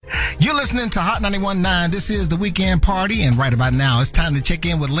You're listening to Hot 91.9. This is the Weekend Party, and right about now, it's time to check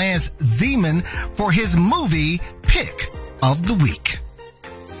in with Lance Zeman for his movie Pick of the Week.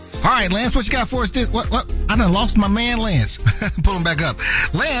 All right, Lance, what you got for us this? What? I done lost my man, Lance. Pull him back up.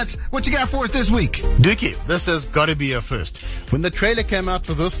 Lance, what you got for us this week? Dookie, this has got to be a first. When the trailer came out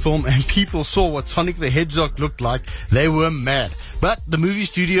for this film and people saw what Sonic the Hedgehog looked like, they were mad. But the movie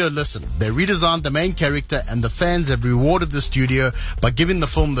studio listened. They redesigned the main character, and the fans have rewarded the studio by giving the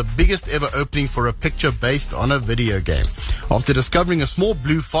film the biggest ever opening for a picture based on a video game. After discovering a small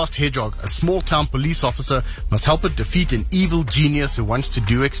blue fast hedgehog, a small town police officer must help it defeat an evil genius who wants to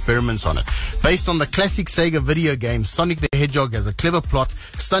do experiments on it. Based on the classic Sega video game, Sonic the Hedgehog has a clever plot,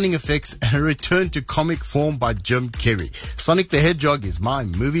 stunning effects, and a return to comic form by Jim Carrey. Sonic the Hedgehog is my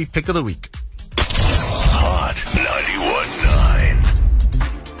movie pick of the week. Hot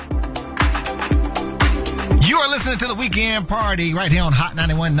 91.9. You are listening to the Weekend Party right here on Hot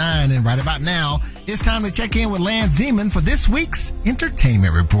 91.9, and right about now, it's time to check in with Lance Zeman for this week's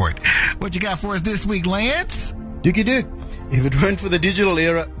Entertainment Report. What you got for us this week, Lance? Dookie Duke. If it weren't for the digital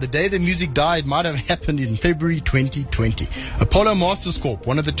era, the day the music died might have happened in February 2020. Apollo Masters Corp,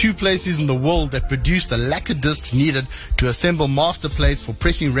 one of the two places in the world that produced the lacquer discs needed to assemble master plates for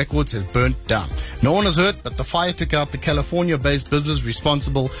pressing records, has burnt down. No one was hurt, but the fire took out the California-based business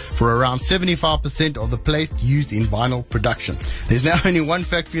responsible for around 75% of the plates used in vinyl production. There's now only one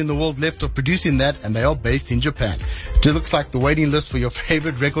factory in the world left of producing that, and they are based in Japan. It looks like the waiting list for your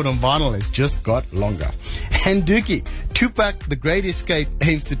favorite record on vinyl has just got longer. And Dookie, Tupac The Great Escape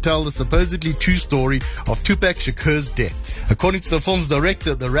aims to tell the supposedly true story of Tupac Shakur's death. According to the film's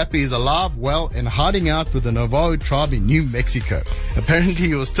director, the rapper is alive, well, and hiding out with the Navajo tribe in New Mexico. Apparently,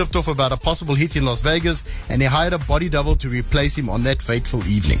 he was tipped off about a possible hit in Las Vegas, and he hired a body double to replace him on that fateful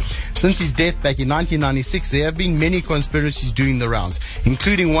evening. Since his death back in 1996, there have been many conspiracies doing the rounds,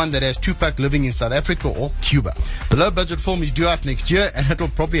 including one that has Tupac living in South Africa or Cuba. The low-budget film is due out next year, and it will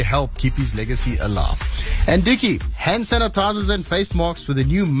probably help keep his legacy alive. And Dookie, hand sanitizers and face masks were the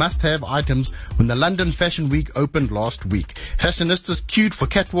new must-have items when the London Fashion Week opened last week. Fashionistas queued for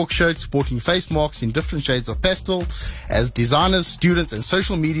catwalk shows sporting face masks in different shades of pastel as designers, students, and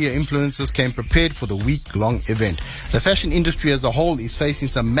social media influencers came prepared for the week-long event. The fashion industry as a whole is facing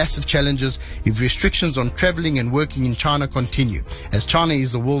some massive challenges if restrictions on traveling and working in China continue, as China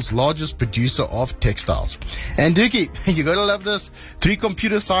is the world's largest producer of textiles. And Dookie, you gotta love this. 3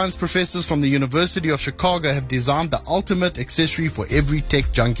 computer science professors from the University of Chicago have designed the ultimate accessory for every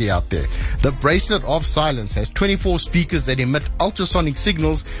tech junkie out there. The Bracelet of Silence has 24 speakers that emit ultrasonic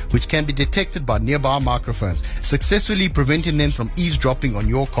signals which can be detected by nearby microphones, successfully preventing them from eavesdropping on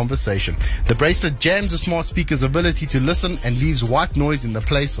your conversation. The bracelet jams the smart speaker's ability to listen and leaves white noise in the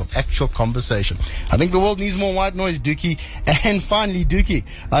place of actual conversation. I think the world needs more white noise, Dookie. And finally, Dookie,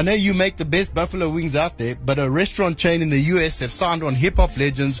 I know you make the best buffalo wings out there, but a restaurant chain in the US have signed on hip-hop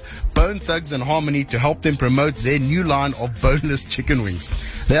legends Bone Thugs and Harmony to help them promote their new line of boneless chicken wings.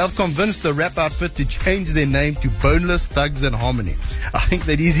 They have convinced the rap outfit to change their name to Boneless Thugs and Harmony. I think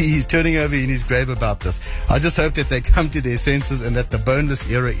that Eazy is turning over in his grave about this. I just hope that they come to their senses and that the boneless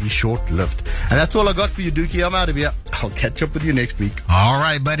era is short-lived. And that's all I got for you, Dookie. I'm out of here. I'll catch up with you next week. All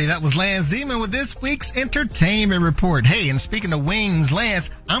right, buddy. That was Lance Zeman with this week's Entertainment Report. Hey, and speaking of wings, Lance,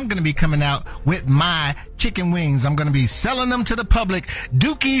 I'm going to be coming out with my chicken wings. I'm going to be selling them to the public.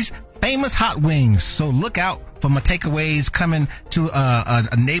 Dookie's Famous Hot Wings. So look out for my takeaways coming to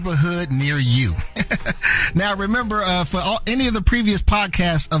a neighborhood near you. Now, remember, for any of the previous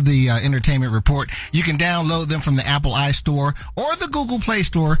podcasts of the Entertainment Report, you can download them from the Apple iStore or the Google Play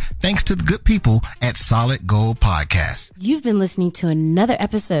Store, thanks to the good people at Solid Gold Podcast. You've been listening to another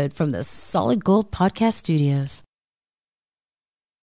episode from the Solid Gold Podcast Studios.